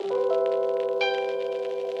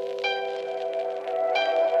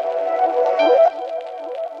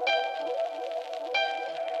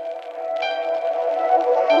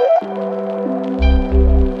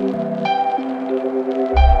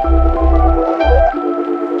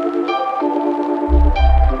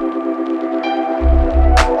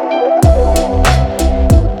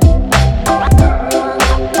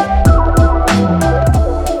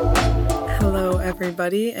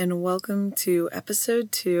welcome to episode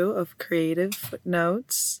 2 of Creative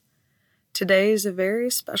Footnotes. Today is a very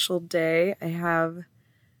special day.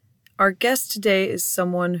 Our guest today is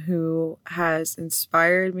someone who has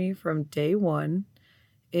inspired me from day one.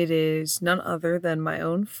 It is none other than my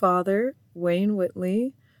own father, Wayne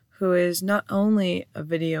Whitley, who is not only a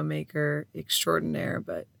video maker extraordinaire,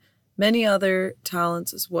 but many other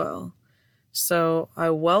talents as well. So I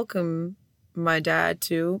welcome my dad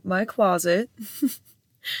to my closet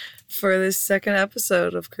for this second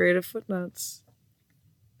episode of Creative Footnotes.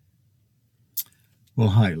 Well,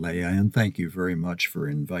 hi, Lea, and thank you very much for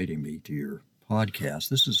inviting me to your podcast.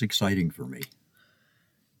 This is exciting for me.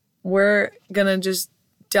 We're going to just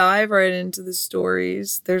dive right into the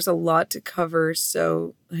stories. There's a lot to cover,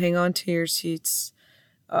 so hang on to your seats.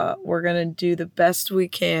 We're going to do the best we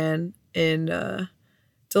can in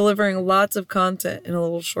delivering lots of content in a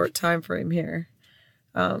little short time frame here.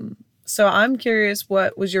 So I'm curious,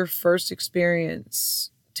 what was your first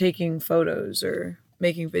experience taking photos or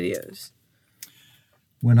making videos?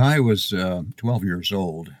 When I was 12 years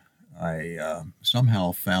old, I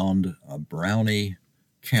somehow found a Brownie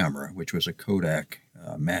camera, which was a Kodak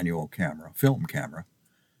manual camera, film camera.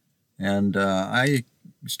 And I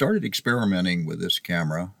started experimenting with this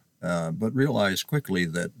camera, but realized quickly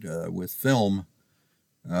that with film,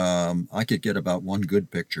 I could get about one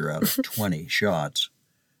good picture out of 20 shots.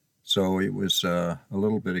 So it was a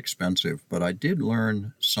little bit expensive, but I did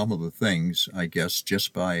learn some of the things, I guess,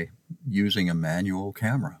 just by using a manual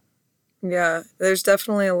camera. Yeah, there's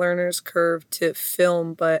definitely a learner's curve to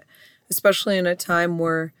film, but especially in a time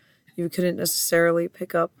where you couldn't necessarily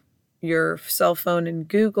pick up your cell phone and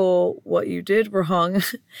Google what you did wrong.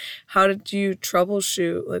 How did you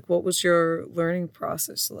troubleshoot? Like, what was your learning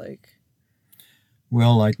process like?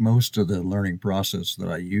 Well, like most of the learning process that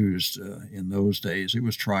I used in those days, it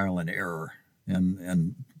was trial and error,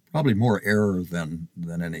 and probably more error than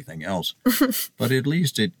anything else. But at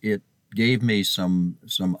least it gave me some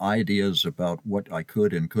ideas about what I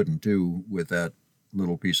could and couldn't do with that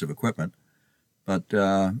little piece of equipment. But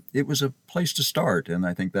it was a place to start, and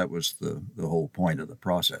I think that was the whole point of the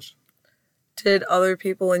process. Did other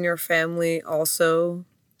people in your family also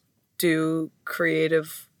do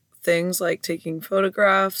creative things like taking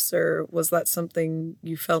photographs, or was that something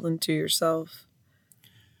you fell into yourself?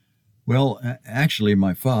 Well, actually,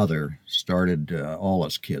 my father started all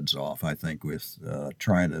us kids off, I think, with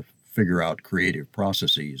trying to figure out creative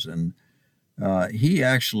processes. And he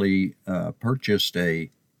actually purchased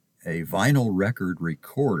a vinyl record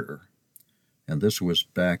recorder, and this was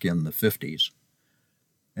back in the 50s.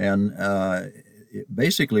 And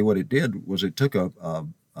basically what it did was it took a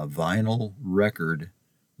vinyl record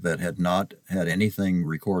that had not had anything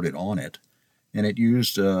recorded on it, and it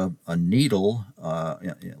used a needle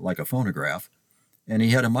like a phonograph, and he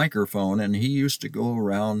had a microphone, and he used to go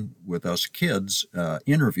around with us kids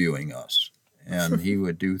interviewing us, and he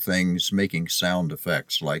would do things making sound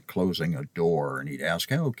effects like closing a door, and he'd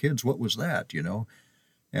ask, "Oh, kids, what was that?"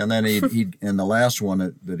 And then he'd and the last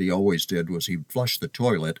one that he always did was he'd flush the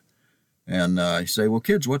toilet, and he'd say, "Well,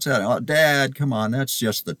 kids, what's that?" "Oh, Dad, come on, that's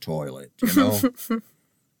just the toilet,"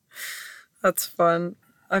 That's fun.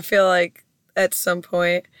 I feel like at some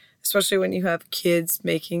point, especially when you have kids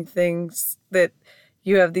making things, that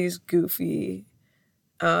you have these goofy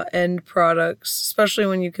end products, especially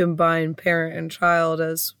when you combine parent and child,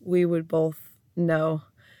 as we would both know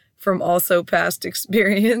from also past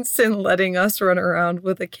experience in letting us run around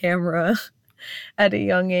with a camera at a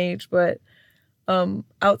young age. But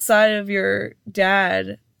outside of your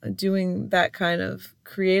dad doing that kind of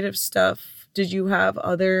creative stuff, did you have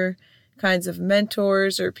other kinds of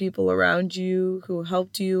mentors or people around you who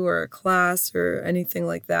helped you, or a class or anything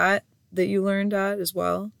like that you learned at as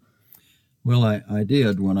well? Well, I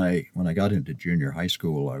did. When I got into junior high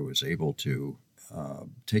school, I was able to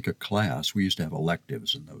take a class. We used to have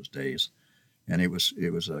electives in those days, and it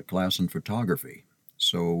was a class in photography.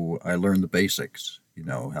 So I learned the basics,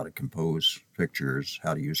 how to compose pictures,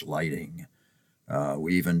 how to use lighting.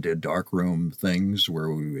 We even did darkroom things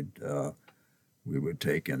where we would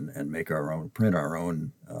take and print our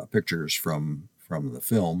own pictures from the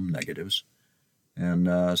film negatives.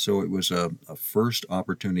 And so it was a first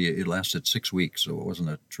opportunity. It lasted 6 weeks, so it wasn't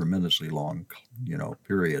a tremendously long,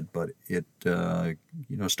 period, but it,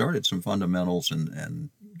 started some fundamentals and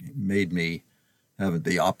made me have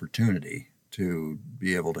the opportunity to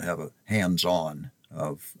be able to have a hands-on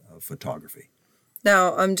of photography.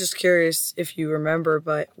 Now, I'm just curious if you remember,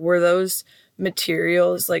 but were those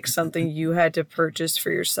materials like something you had to purchase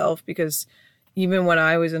for yourself? Because even when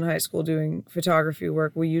I was in high school doing photography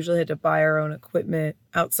work, we usually had to buy our own equipment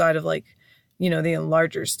outside of the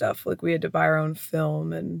larger stuff. Like we had to buy our own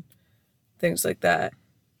film and things like that.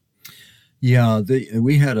 Yeah,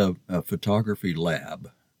 we had a photography lab,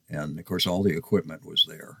 and of course, all the equipment was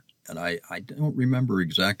there. And I don't remember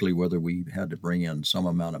exactly whether we had to bring in some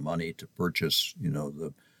amount of money to purchase,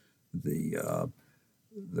 the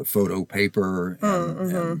the photo paper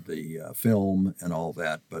and the film and all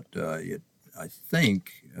that. But I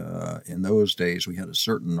think in those days we had a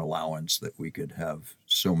certain allowance that we could have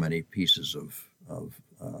so many pieces of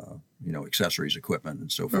accessories, equipment,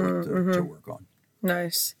 and so forth to work on.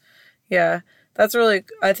 Nice. Yeah,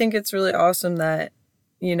 I think it's really awesome that,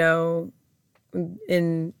 in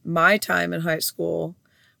my time in high school,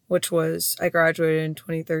 which was, I graduated in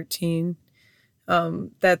 2013,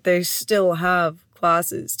 that they still have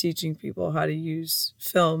classes teaching people how to use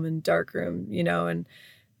film and darkroom, and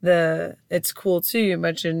it's cool too. You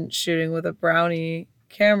mentioned shooting with a Brownie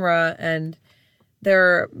camera, and there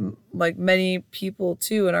are like many people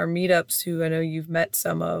too in our meetups who I know you've met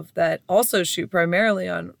some of that also shoot primarily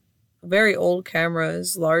on very old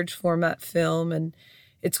cameras, large format film, and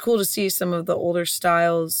it's cool to see some of the older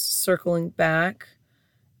styles circling back.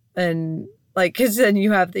 And like, because then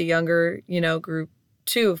you have the younger, group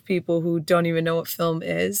too of people who don't even know what film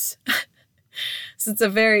is. So it's a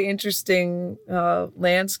very interesting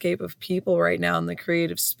landscape of people right now in the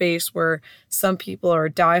creative space where some people are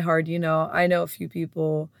diehard. I know a few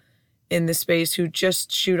people in the space who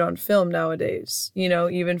just shoot on film nowadays,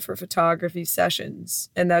 even for photography sessions.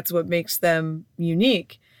 And that's what makes them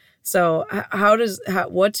unique. So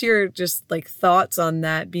what's your just like thoughts on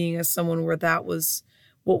that, being as someone where that was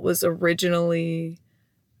what was originally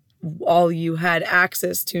all you had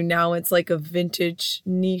access to? Now it's like a vintage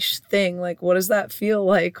niche thing. Like, what does that feel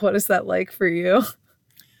like? What is that like for you?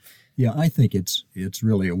 Yeah, I think it's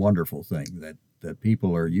really a wonderful thing that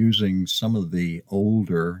people are using some of the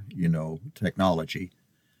older, technology,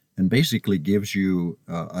 and basically gives you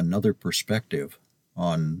another perspective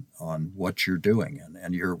on what you're doing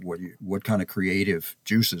and what kind of creative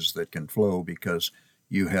juices that can flow, because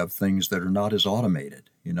you have things that are not as automated.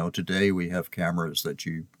 Today we have cameras that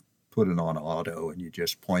you put it on auto and you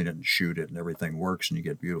just point it and shoot it and everything works and you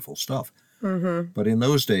get beautiful stuff. Mm-hmm. But in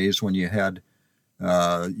those days when you had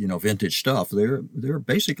vintage stuff, they're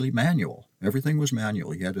basically manual. Everything was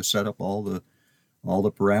manual. You had to set up all the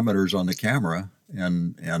parameters on the camera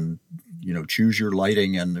and choose your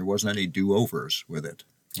lighting, and there wasn't any do-overs with it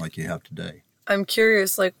like you have today. I'm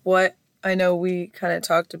curious, like I know we kind of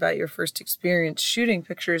talked about your first experience shooting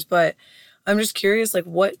pictures, but I'm just curious, like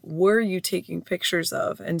what were you taking pictures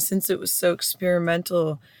of? And since it was so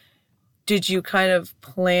experimental, did you kind of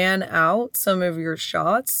plan out some of your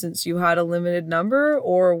shots since you had a limited number,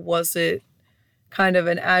 or was it kind of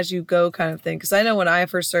an as you go kind of thing? Because I know when I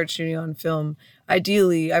first started shooting on film,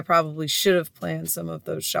 ideally, I probably should have planned some of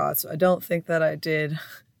those shots. I don't think that I did.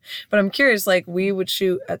 But I'm curious, like we would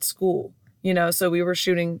shoot at school, so we were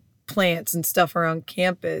shooting plants and stuff around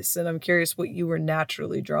campus. And I'm curious what you were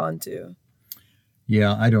naturally drawn to.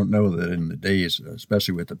 Yeah, I don't know that in the days,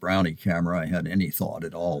 especially with the Brownie camera, I had any thought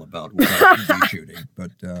at all about what I should be shooting.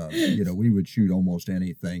 But, we would shoot almost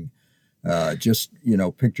anything, just,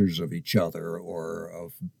 pictures of each other or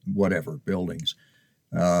of whatever, buildings.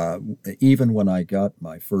 Even when I got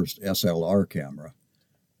my first SLR camera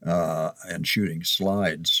and shooting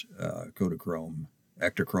slides, Kodachrome,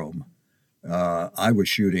 Ektachrome, I was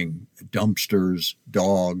shooting dumpsters,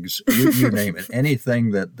 dogs, you name it, anything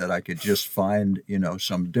that I could just find,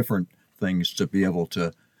 some different things to be able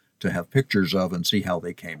to have pictures of and see how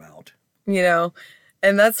they came out.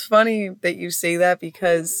 And that's funny that you say that,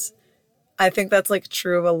 because I think that's like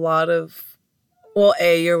true of a lot of,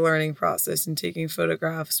 your learning process and taking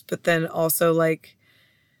photographs, but then also like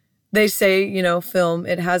they say, film,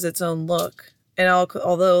 it has its own look. And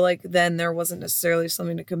although like then there wasn't necessarily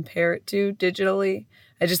something to compare it to digitally,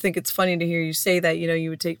 I just think it's funny to hear you say that, you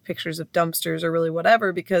would take pictures of dumpsters or really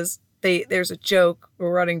whatever, because there's a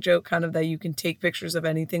running joke kind of that you can take pictures of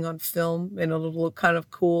anything on film and it'll look kind of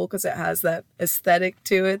cool because it has that aesthetic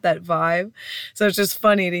to it, that vibe. So it's just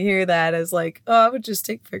funny to hear that as like, oh, I would just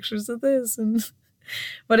take pictures of this.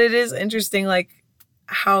 But it is interesting, like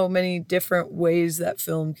how many different ways that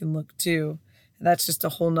film can look too. That's just a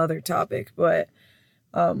whole nother topic. But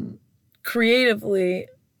creatively,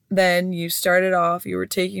 then you started off, you were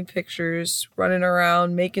taking pictures, running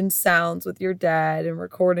around, making sounds with your dad and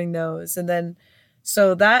recording those. And then,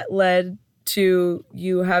 so that led to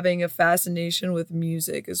you having a fascination with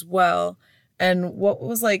music as well. And what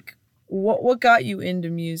was like, what got you into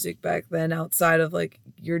music back then outside of like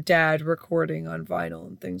your dad recording on vinyl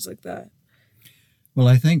and things like that? Well,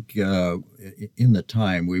 I think in the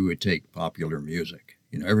time we would take popular music.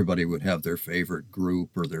 Everybody would have their favorite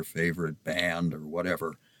group or their favorite band or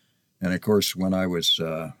whatever. And of course, when I was,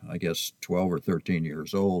 I guess, 12 or 13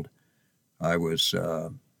 years old, I was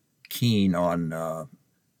keen on,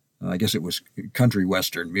 I guess it was country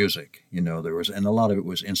western music. And a lot of it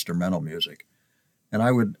was instrumental music. And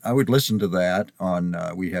I would listen to that on,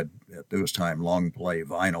 we had at those time long play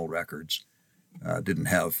vinyl records. Didn't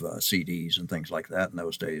have CDs and things like that in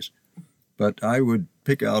those days. But I would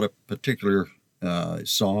pick out a particular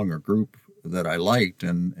song or group that I liked,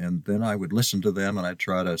 and then I would listen to them and I'd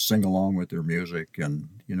try to sing along with their music. And,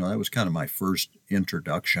 that was kind of my first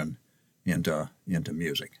introduction into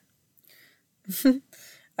music.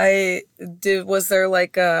 Was there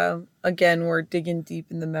like again, we're digging deep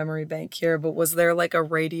in the memory bank here, but was there like a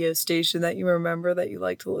radio station that you remember that you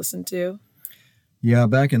liked to listen to? Yeah,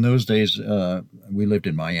 back in those days, we lived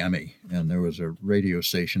in Miami, and there was a radio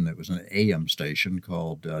station that was an AM station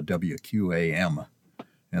called WQAM,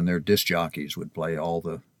 and their disc jockeys would play all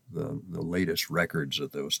the latest records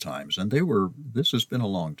at those times. And this has been a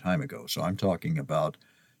long time ago, so I'm talking about,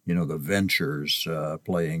 the Ventures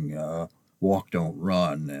playing Walk Don't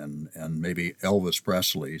Run, and maybe Elvis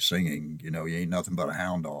Presley singing, You Ain't Nothing But a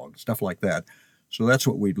Hound Dog, stuff like that. So that's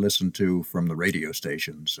what we'd listen to from the radio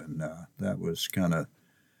stations, and that was kind of,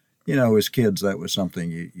 as kids, that was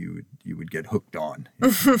something you would get hooked on.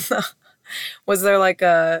 Was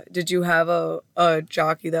there did you have a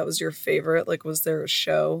jockey that was your favorite? Like, was there a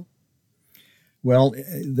show? Well,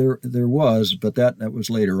 there was, but that was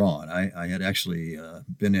later on. I had actually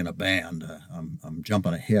been in a band. I'm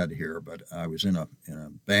jumping ahead here, but I was in a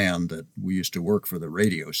band that we used to work for the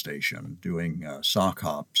radio station doing sock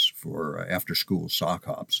hops for after school sock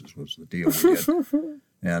hops was the deal we did.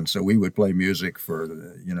 And so we would play music for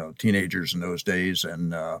teenagers in those days.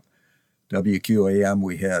 And WQAM,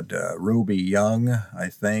 we had Ruby Young, I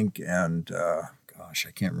think, and gosh,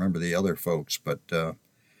 I can't remember the other folks, but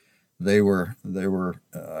they were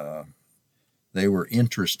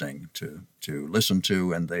interesting to listen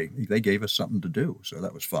to, and they gave us something to do, so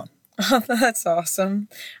that was fun. That's awesome.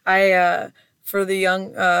 For the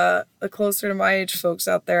young, closer to my age folks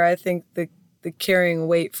out there, I think the carrying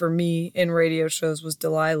weight for me in radio shows was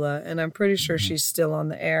Delilah, and I'm pretty sure she's still on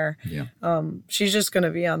the air. Yeah. She's just going to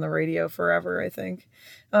be on the radio forever, I think.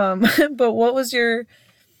 But what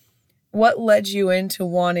led you into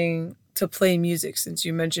wanting to play music, since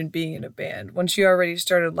you mentioned being in a band? Once you already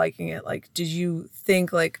started liking it, did you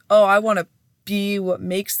think oh, I want to be what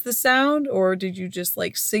makes the sound, or did you just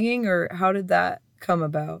like singing, or how did that come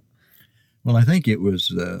about? Well, I think it was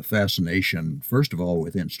the fascination, first of all,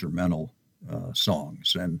 with instrumental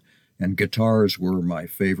songs, and guitars were my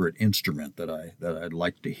favorite instrument that I'd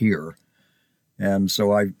like to hear. And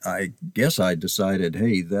so I guess I decided,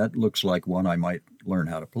 hey, that looks like one I might learn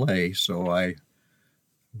how to play. So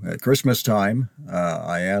at Christmas time,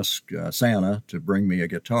 I asked Santa to bring me a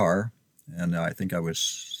guitar, and I think I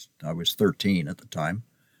was 13 at the time,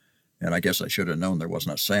 and I guess I should have known there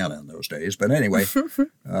wasn't a Santa in those days. But anyway,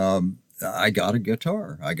 I got a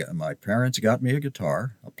guitar. My parents got me a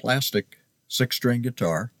guitar, a plastic 6-string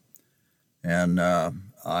guitar, and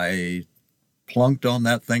I plunked on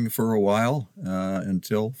that thing for a while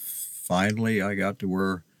until finally I got to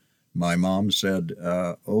where my mom said,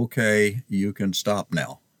 okay, you can stop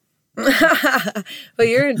now. But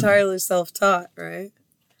you're entirely self-taught, right?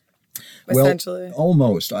 Essentially. Well,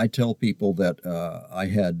 almost. I tell people that I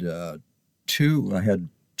had two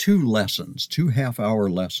lessons, 2 half-hour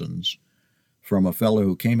lessons from a fellow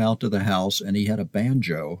who came out to the house, and he had a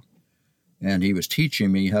banjo, and he was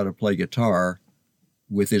teaching me how to play guitar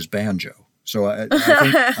with his banjo. So I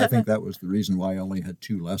think that was the reason why I only had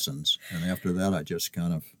 2 lessons. And after that, I just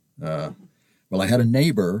kind of, I had a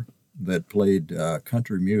neighbor that played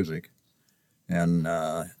country music, and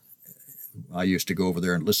I used to go over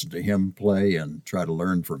there and listen to him play and try to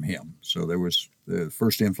learn from him. So there was the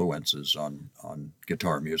first influences on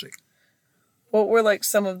guitar music. What were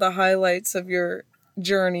some of the highlights of your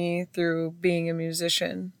journey through being a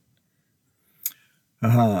musician?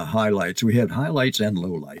 Highlights. We had highlights and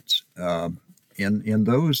lowlights. In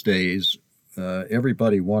those days,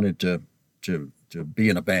 everybody wanted to be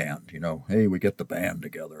in a band. Hey, we get the band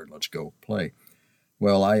together, let's go play.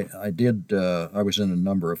 Well, I did. I was in a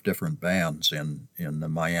number of different bands in the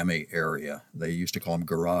Miami area. They used to call them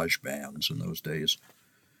garage bands in those days,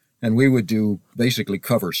 and we would do basically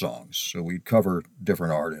cover songs. So we'd cover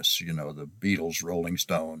different artists. The Beatles, Rolling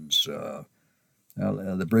Stones.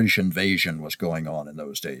 The British invasion was going on in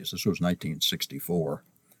those days. This was 1964.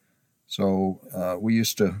 So we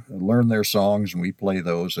used to learn their songs and we play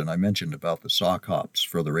those. And I mentioned about the sock hops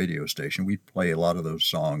for the radio station. We play a lot of those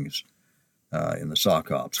songs in the sock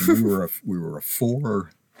hops. And we were a four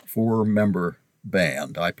member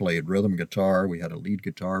band. I played rhythm guitar. We had a lead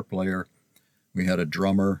guitar player. We had a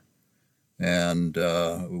drummer, and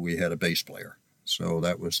we had a bass player. So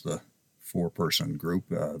that was the 4-person group.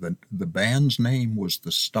 The band's name was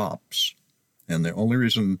the Stops, and the only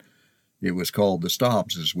reason it was called the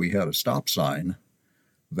Stops is we had a stop sign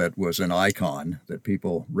that was an icon that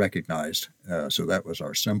people recognized. So that was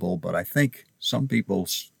our symbol. But I think some people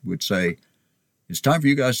would say, it's time for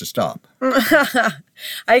you guys to stop.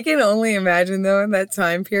 I can only imagine, though, in that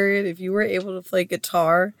time period, if you were able to play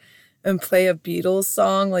guitar and play a Beatles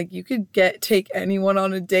song, like you could take anyone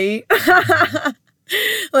on a date.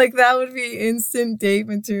 Like that would be instant date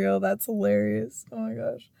material. That's hilarious. Oh my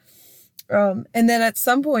gosh. And then at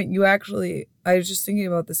some point I was just thinking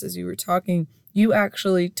about this as you were talking, you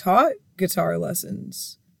actually taught guitar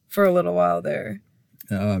lessons for a little while there.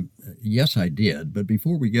 Yes, I did. But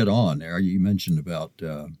before we get on there, you mentioned about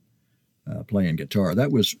playing guitar.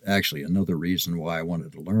 That was actually another reason why I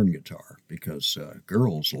wanted to learn guitar, because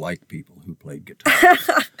girls like people who played guitar.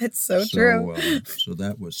 It's so true. So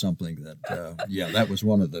that was something that, that was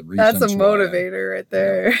one of the reasons. That's a motivator right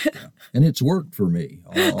there. Yeah. And it's worked for me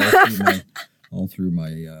all through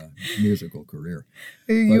my musical career.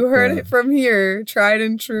 You heard it from here. Tried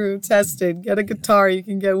and true, tested. Get a guitar, you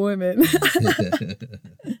can get women.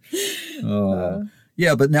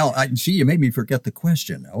 Yeah, but now I see you made me forget the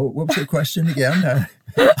question. Oh, what was the question again?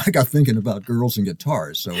 I got thinking about girls and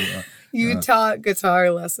guitars. So you taught guitar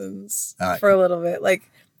lessons for a little bit. Like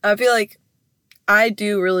I feel like I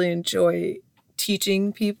do really enjoy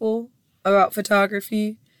teaching people about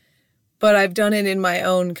photography, but I've done it in my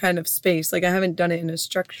own kind of space. Like I haven't done it in a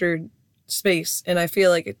structured space, and I feel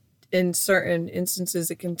like in certain instances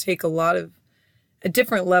it can take a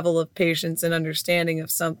different level of patience and understanding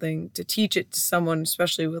of something to teach it to someone,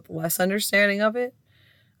 especially with less understanding of it.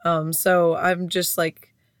 So I'm just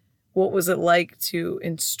like, what was it like to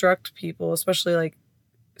instruct people, especially like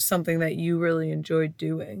something that you really enjoyed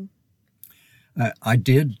doing? I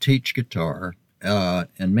did teach guitar,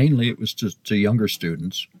 and mainly it was to younger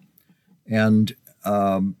students. And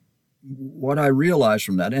what I realized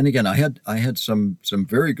from that, and again, I had some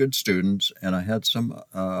very good students, and I had some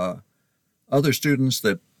other students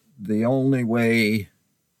that the only way,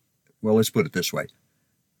 well, let's put it this way.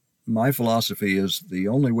 My philosophy is the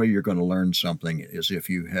only way you're going to learn something is if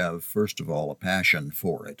you have, first of all, a passion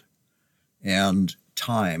for it and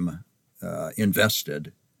time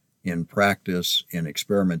invested in practice, in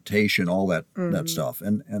experimentation, all that stuff.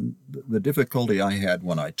 And the difficulty I had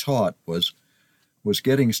when I taught was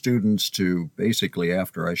getting students to basically,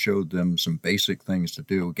 after I showed them some basic things to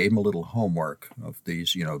do, gave them a little homework of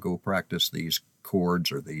these, go practice these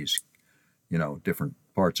chords or these, different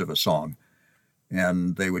parts of a song.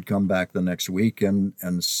 And they would come back the next week and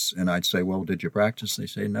I'd say, well, did you practice? They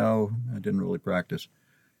say, no, I didn't really practice.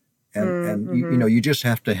 And you just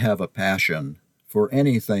have to have a passion for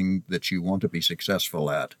anything that you want to be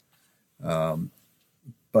successful at.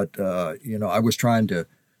 But I was trying to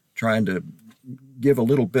give a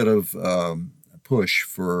little bit of push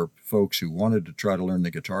for folks who wanted to try to learn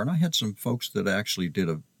the guitar, and I had some folks that actually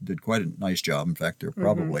did quite a nice job. In fact, they're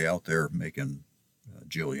probably out there making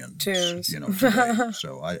Jillian tunes, today.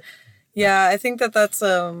 So I think that's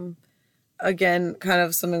again kind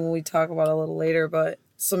of something we talk about a little later, but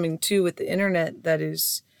something too with the internet that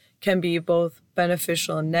can be both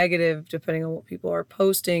beneficial and negative depending on what people are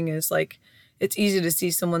posting. Is like, it's easy to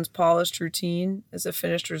see someone's polished routine as a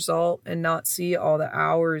finished result and not see all the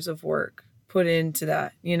hours of work put into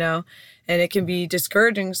that, and it can be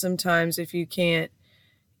discouraging sometimes if you can't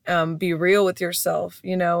be real with yourself,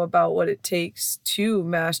 about what it takes to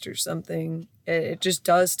master something. It just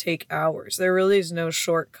does take hours. There really is no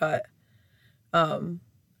shortcut. And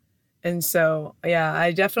so,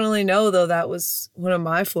 I definitely know, though, that was one of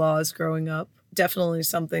my flaws growing up. Definitely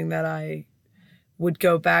something that I would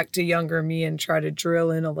go back to younger me and try to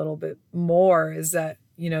drill in a little bit more, is that,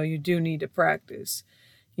 you do need to practice,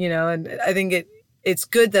 and I think it's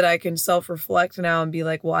good that I can self-reflect now and be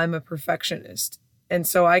like, well, I'm a perfectionist. And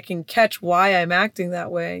so I can catch why I'm acting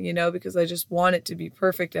that way, because I just want it to be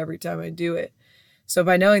perfect every time I do it. So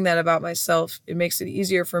by knowing that about myself, it makes it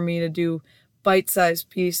easier for me to do bite-sized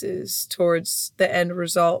pieces towards the end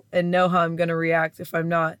result and know how I'm going to react if I'm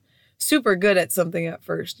not super good at something at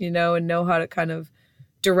first, and know how to kind of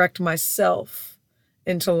direct myself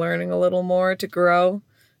into learning a little more to grow.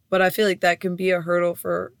 But I feel like that can be a hurdle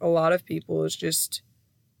for a lot of people, is just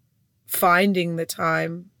finding the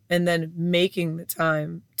time and then making the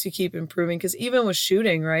time to keep improving. Because even with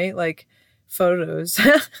shooting, right, like photos,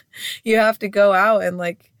 you have to go out and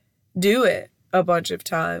like do it a bunch of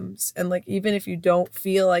times. And like, even if you don't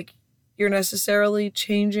feel like you're necessarily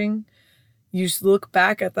changing, you look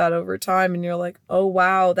back at that over time and you're like, oh,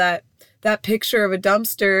 wow, that picture of a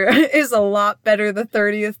dumpster is a lot better the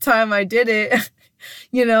 30th time I did it.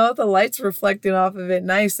 You know, the light's reflecting off of it.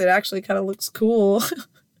 Nice. It actually kind of looks cool.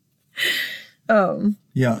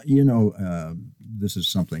 Yeah, this is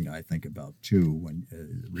something I think about too when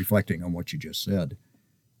reflecting on what you just said.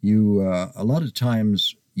 You a lot of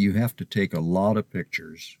times you have to take a lot of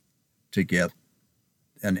pictures to get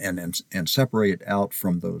and separate out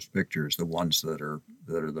from those pictures the ones that are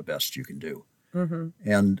the best you can do. Mm-hmm.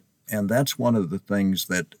 And that's one of the things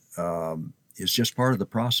that is just part of the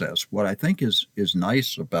process. What I think is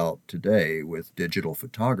nice about today with digital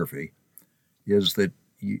photography is that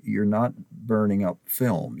you're not burning up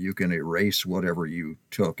film. You can erase whatever you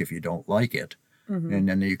took if you don't like it, Mm-hmm. and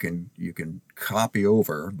then you can copy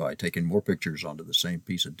over by taking more pictures onto the same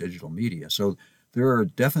piece of digital media. So there are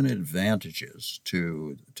definite advantages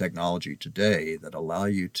to technology today that allow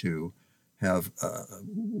you to have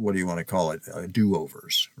what do you want to call it,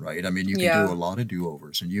 do-overs, right? I mean, you can do a lot of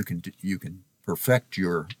do-overs, and you can perfect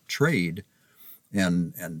your trade,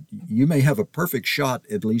 and you may have a perfect shot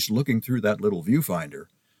at least looking through that little viewfinder,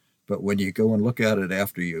 but when you go and look at it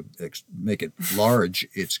after you make it large,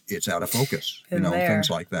 it's out of focus, things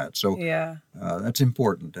like that. So that's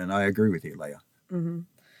important, and I agree with you, Lea. Mm-hmm.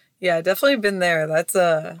 Yeah, definitely been there. That's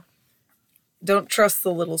don't trust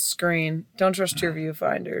the little screen. Don't trust your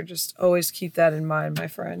viewfinder. Just always keep that in mind, my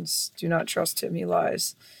friends. Do not trust him. He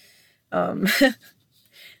lies.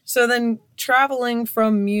 So then traveling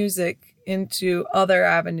from music into other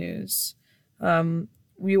avenues,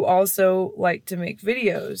 you also like to make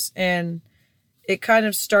videos, and it kind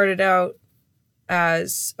of started out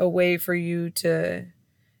as a way for you to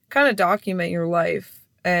kind of document your life.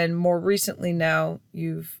 And more recently now,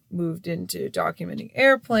 you've moved into documenting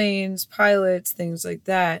airplanes, pilots, things like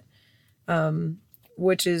that,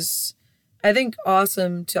 which is, I think,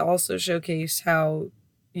 awesome to also showcase how,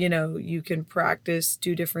 you can practice,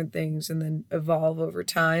 do different things, and then evolve over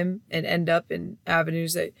time and end up in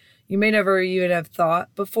avenues that you may never even have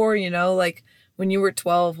thought before, like when you were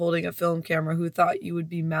 12 holding a film camera, who thought you would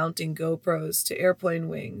be mounting GoPros to airplane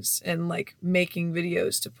wings and like making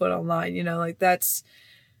videos to put online, like that's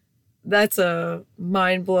a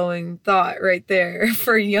mind-blowing thought right there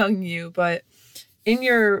for young you. But in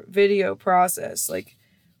your video process, like,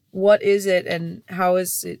 what is it and how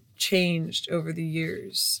has it changed over the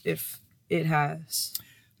years, if it has?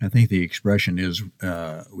 I think the expression is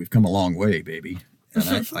we've come a long way, baby.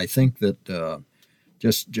 And I think that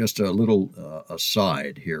just a little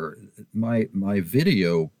aside here, my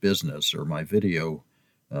video business, or my video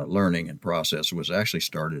learning and process, was actually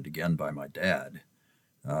started again by my dad.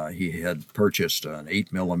 He had purchased an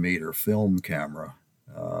 8mm film camera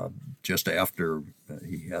just after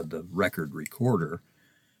he had the record recorder,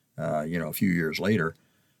 a few years later.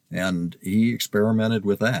 And he experimented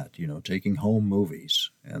with that, taking home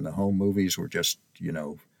movies. And the home movies were just,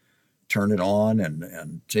 turn it on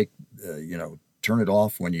and take, turn it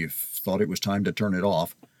off when you thought it was time to turn it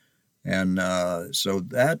off. And so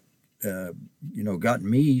that, got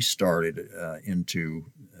me started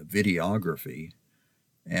into videography.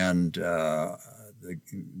 And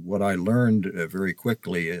what I learned very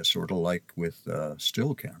quickly, sort of like with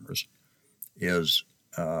still cameras, is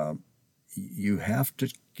you have to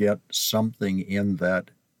get something in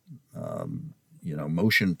that,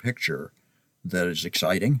 motion picture that is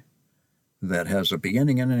exciting, that has a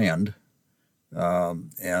beginning and an end. The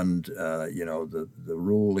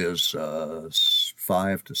rule is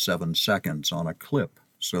 5 to 7 seconds on a clip,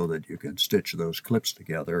 so that you can stitch those clips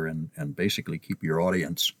together and basically keep your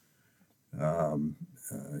audience, there.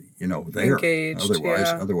 Engaged,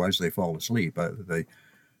 Otherwise they fall asleep.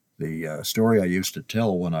 The story I used to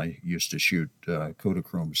tell when I used to shoot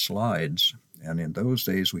Kodachrome slides, and in those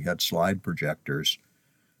days we had slide projectors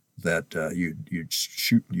that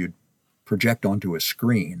you'd project onto a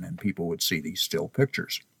screen, and people would see these still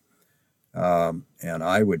pictures. And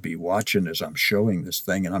I would be watching as I'm showing this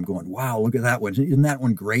thing, and I'm going, wow, look at that one. Isn't that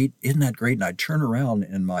one great? Isn't that great? And I'd turn around,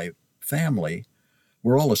 and my family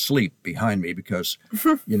were all asleep behind me because,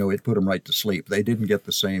 it put them right to sleep. They didn't get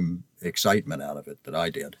the same excitement out of it that I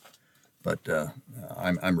did. But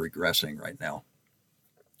I'm regressing right now.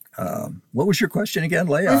 What was your question again,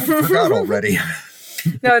 Lea? I forgot already.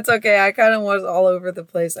 No, it's okay. I kind of was all over the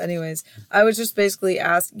place anyways. I was just basically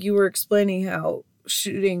you were explaining how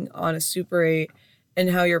shooting on a Super 8 and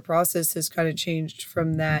how your process has kind of changed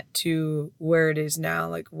from that to where it is now.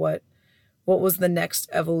 Like what was the next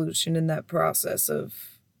evolution in that process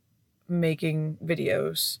of making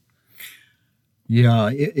videos? Yeah,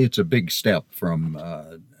 it's a big step from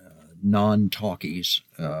non-talkies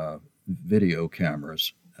video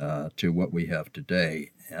cameras to what we have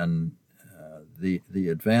today. And the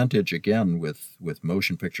advantage, again, with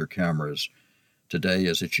motion picture cameras today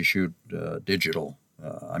is that you shoot digital.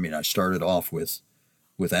 I mean, I started off with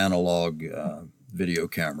analog video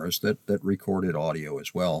cameras that recorded audio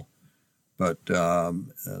as well. But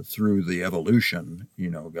through the evolution,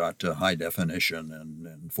 got to high definition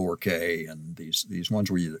and 4K and these ones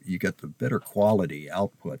where you get the better quality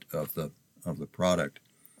output of the product.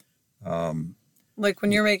 Like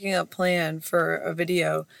when you're making a plan for a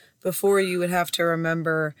video, before you would have to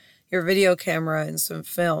remember your video camera and some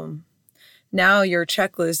film. Now your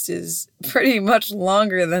checklist is pretty much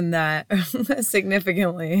longer than that,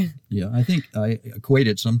 significantly. Yeah, I think I equate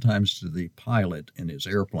it sometimes to the pilot in his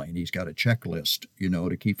airplane. He's got a checklist,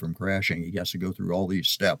 to keep from crashing. He has to go through all these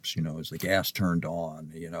steps, is the gas turned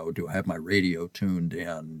on? Do I have my radio tuned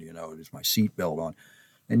in? Is my seatbelt on?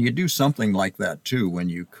 And you do something like that, too, when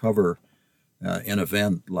you cover an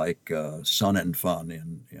event like Sun and Fun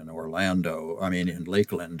in Orlando, in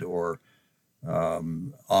Lakeland, or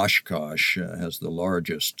Oshkosh has the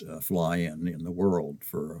largest fly-in in the world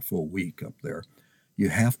for a full week up there. You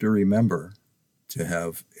have to remember to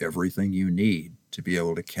have everything you need to be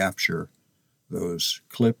able to capture those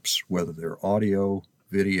clips, whether they're audio,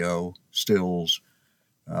 video, stills,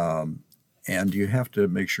 and you have to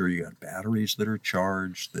make sure you got batteries that are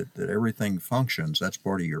charged, that everything functions. That's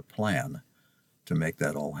part of your plan to make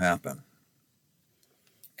that all happen.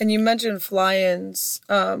 And you mentioned fly-ins.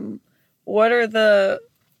 What are the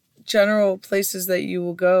general places that you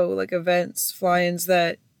will go, like events, fly-ins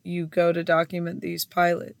that you go to document these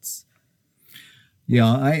pilots?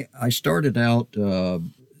 Yeah, I started out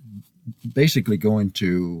basically going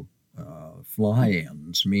to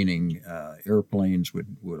fly-ins, meaning airplanes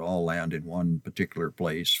would all land in one particular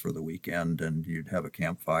place for the weekend, and you'd have a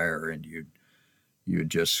campfire, and you'd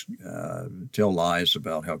just tell lies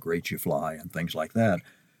about how great you fly and things like that.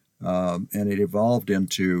 And it evolved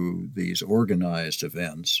into these organized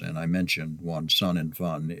events, and I mentioned one, Sun and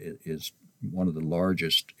Fun. It is one of the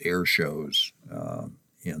largest air shows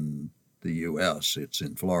in the U.S. It's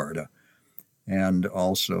in Florida. And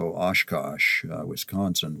also Oshkosh,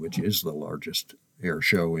 Wisconsin, which is the largest air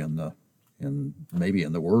show maybe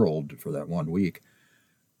in the world for that 1 week.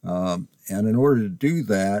 And in order to do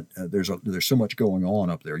that, there's so much going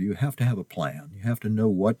on up there. You have to have a plan. You have to know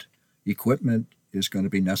what equipment is going to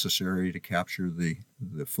be necessary to capture the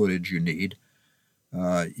footage you need.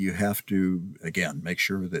 You have to, again, make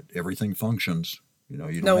sure that everything functions. You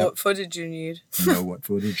don't know what footage you need. Know what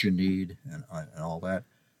footage you need and all that.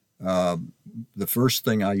 The first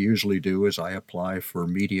thing I usually do is I apply for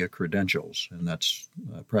media credentials, and that's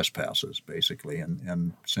press passes, basically.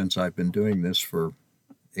 And since I've been doing this for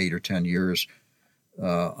 8 or 10 years,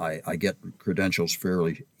 I get credentials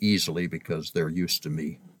fairly easily because they're used to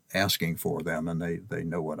me asking for them, and they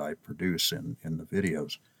know what I produce in the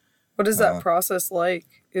videos. What is that process like?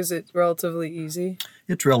 Is it relatively easy?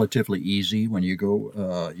 It's relatively easy. When you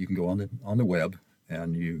go, you can go on the web,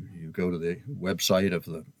 and you go to the website of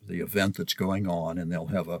the event that's going on, and they'll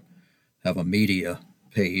have a media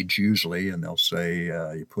page usually, and they'll say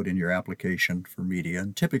you put in your application for media,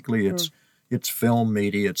 and typically it's film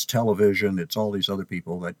media, it's television, it's all these other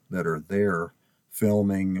people that are there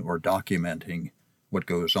filming or documenting what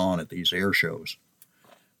goes on at these air shows.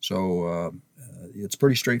 So it's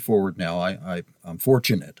pretty straightforward now. I'm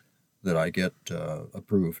fortunate that I get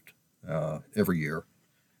approved every year.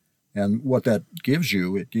 And what that gives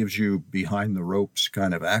you, it gives you behind the ropes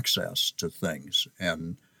kind of access to things,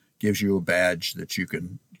 and gives you a badge that you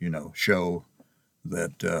can, show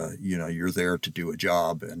that, you're there to do a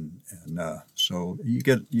job. And so you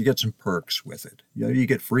get some perks with it. You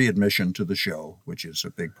get free admission to the show, which is a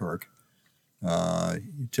big perk.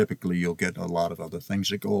 Typically you'll get a lot of other things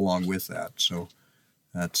that go along with that. So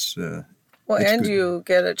that's well, and good. You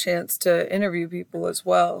get a chance to interview people as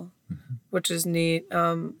well, which is neat.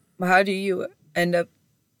 How do you end up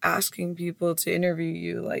asking people to interview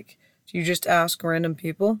you? Like, do you just ask random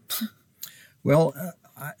people? Well,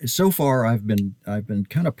 so far I've been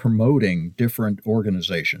kind of promoting different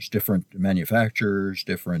organizations, different manufacturers,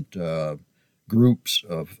 different groups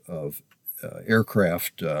of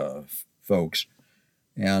aircraft folks,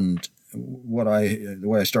 and the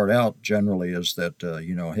way I start out generally is that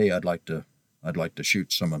hey, I'd like to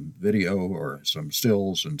shoot some video or some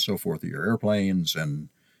stills and so forth of your airplanes, and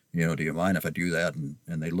Do you mind if I do that? And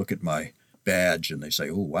they look at my badge and they say,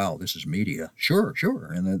 oh, wow, this is media. Sure,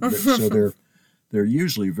 sure. And so they're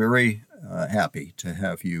usually very happy to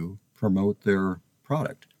have you promote their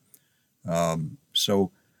product. Yeah,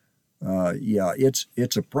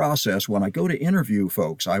 it's a process. When I go to interview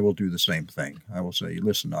folks, I will do the same thing. I will say,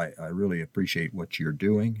 listen, I really appreciate what you're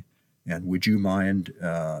doing, and would you mind,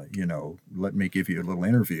 let me give you a little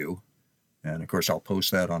interview? And of course, I'll post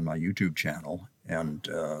that on my YouTube channel, and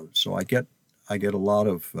so I get a lot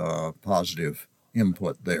of positive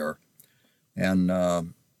input there, and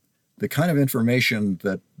the kind of information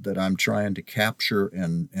that I'm trying to capture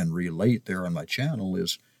and relate there on my channel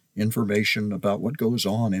is information about what goes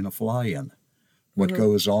on in a fly-in, what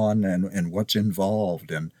goes on and what's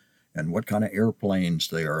involved, and what kind of airplanes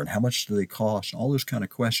they are and how much do they cost, all those kind of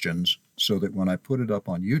questions, so that when I put it up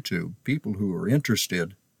on YouTube, people who are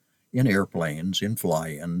interested in airplanes, in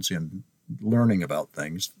fly-ins, in learning about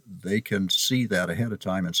things, they can see that ahead of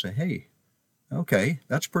time and say, hey, okay,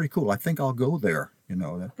 that's pretty cool. I think I'll go there.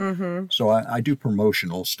 So I do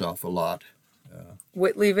promotional stuff a lot.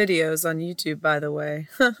 Whitley videos on YouTube, by the way.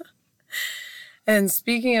 And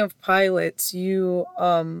speaking of pilots, you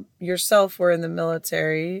yourself were in the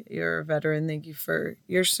military. You're a veteran. Thank you for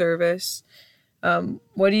your service.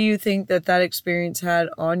 What do you think that experience had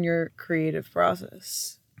on your creative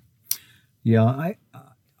process? Yeah,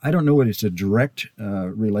 I don't know what it's a direct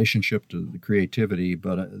relationship to the creativity,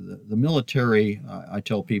 but the military, I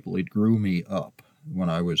tell people, it grew me up.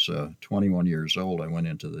 When I was 21 years old, I went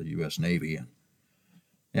into the U.S. Navy,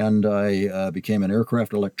 and I became an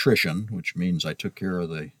aircraft electrician, which means I took care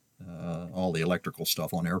of all the electrical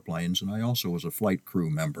stuff on airplanes, and I also was a flight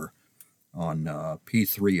crew member on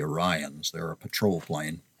P-3 Orions. They're a patrol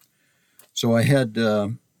plane. So I had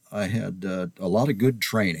a lot of good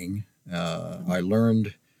training. I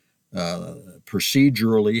learned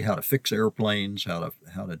procedurally how to fix airplanes, how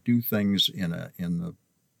to do things in the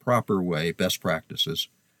proper way, best practices.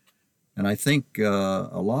 And I think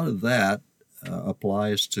a lot of that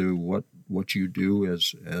applies to what you do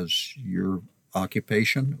as your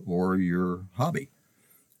occupation or your hobby.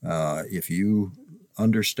 If you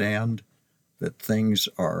understand that things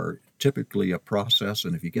are typically a process,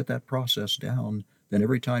 and if you get that process down, then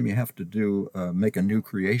every time you have to make a new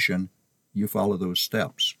creation, you follow those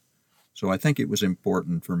steps. So I think it was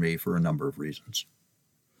important for me for a number of reasons.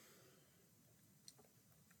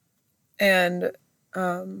 And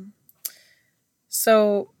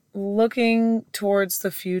so looking towards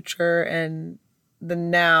the future and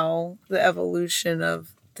the evolution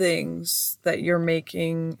of things that you're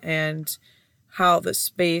making and how the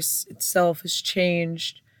space itself has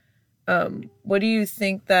changed, what do you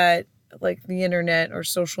think that like the internet or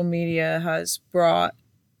social media has brought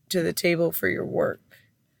to the table for your work?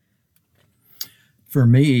 For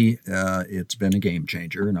me, it's been a game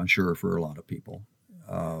changer, and I'm sure for a lot of people.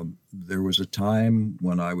 There was a time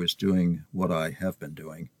when I was doing what I have been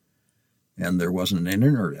doing, and there wasn't an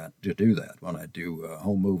internet to do that. When I do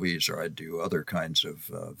home movies, or I do other kinds of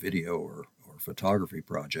video or photography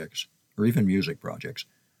projects, or even music projects,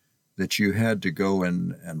 that you had to go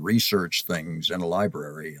and research things in a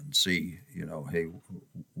library and see, hey,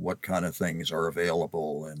 what kind of things are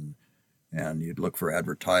available, and you'd look for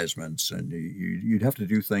advertisements, and you'd have to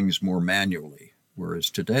do things more manually. Whereas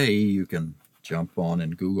today, you can jump on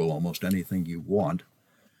and Google almost anything you want,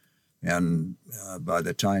 and by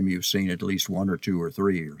the time you've seen at least one or two or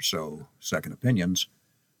three or so second opinions,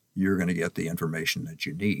 you're going to get the information that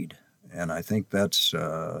you need. And I think that's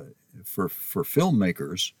for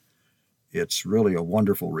filmmakers, it's really a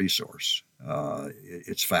wonderful resource.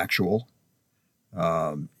 It's factual.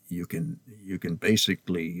 You can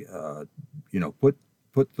basically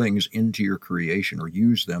put things into your creation or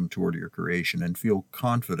use them toward your creation and feel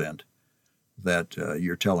confident that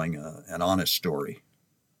you're telling an honest story.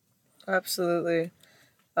 Absolutely.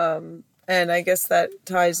 And I guess that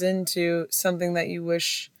ties into something that you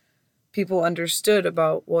wish people understood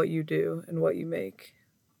about what you do and what you make.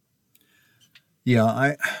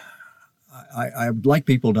 Yeah, I'd like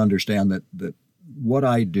people to understand that what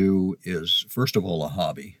I do is, first of all, a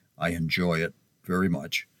hobby. I enjoy it very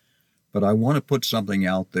much. But I want to put something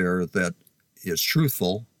out there that is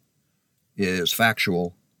truthful, is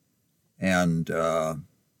factual, and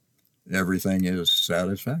everything is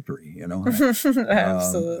satisfactory,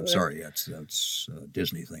 Absolutely. Sorry, that's a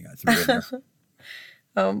Disney thing I threw in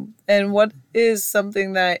there. And what is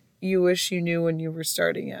something that you wish you knew when you were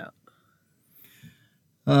starting out?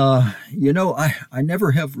 I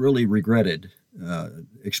never have really regretted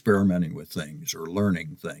experimenting with things or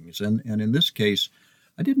learning things. And in this case,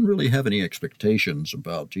 I didn't really have any expectations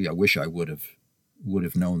about, I wish I would have would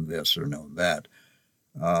have known this or known that.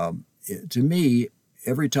 To me,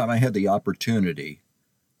 every time I had the opportunity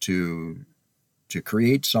to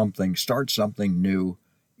create something, start something new,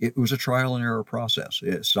 it was a trial and error process.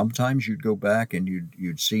 Sometimes you'd go back and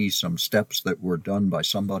you'd see some steps that were done by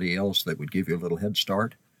somebody else that would give you a little head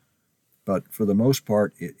start. But for the most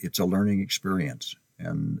part, it's a learning experience.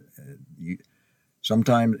 And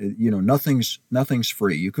sometimes, nothing's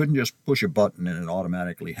free. You couldn't just push a button and it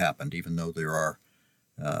automatically happened, even though there are,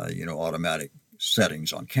 automatic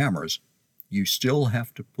settings on cameras. You still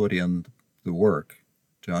have to put in the work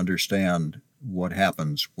to understand what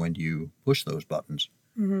happens when you push those buttons.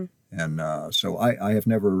 Mm-hmm. And so I have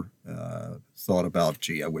never thought about,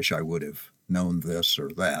 gee, I wish I would have known this or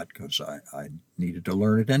that, because I needed to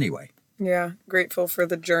learn it anyway. Yeah, grateful for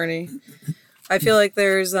the journey. I feel like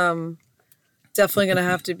there's definitely going to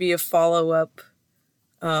have to be a follow-up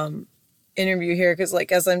interview here, because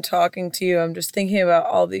like as I'm talking to you, I'm just thinking about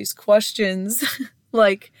all these questions,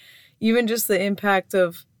 like even just the impact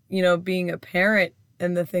of, being a parent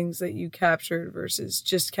and the things that you captured versus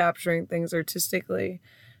just capturing things artistically.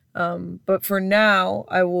 But for now,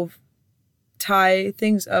 I will tie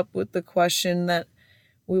things up with the question that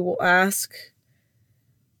we will ask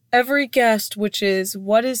every guest, which is,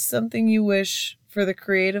 what is something you wish for the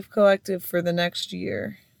Creative Collective for the next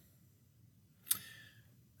year?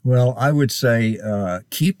 Well, I would say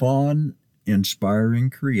keep on inspiring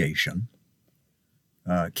creation,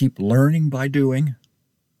 keep learning by doing,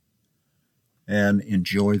 and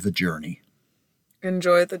enjoy the journey.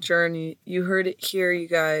 Enjoy the journey. You heard it here, you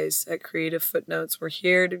guys, at Creative Footnotes. We're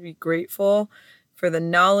here to be grateful for the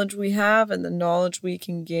knowledge we have and the knowledge we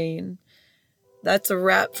can gain. That's a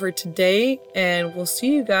wrap for today, and we'll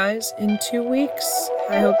see you guys in 2 weeks.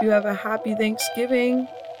 I hope you have a happy Thanksgiving.